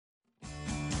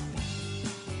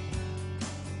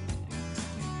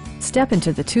Step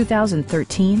into the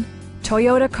 2013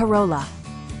 Toyota Corolla.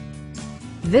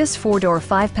 This four-door,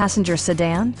 five-passenger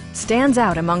sedan stands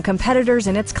out among competitors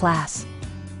in its class.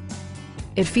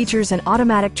 It features an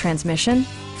automatic transmission,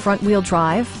 front-wheel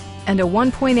drive, and a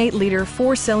 1.8-liter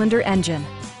four-cylinder engine.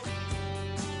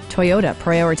 Toyota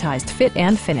prioritized fit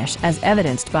and finish as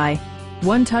evidenced by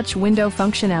one-touch window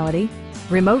functionality,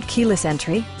 remote keyless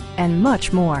entry, and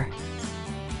much more.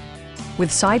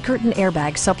 With side curtain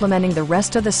airbags supplementing the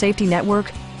rest of the safety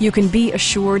network, you can be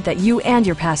assured that you and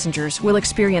your passengers will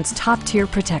experience top-tier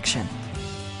protection.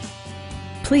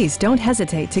 Please don't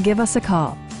hesitate to give us a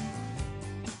call.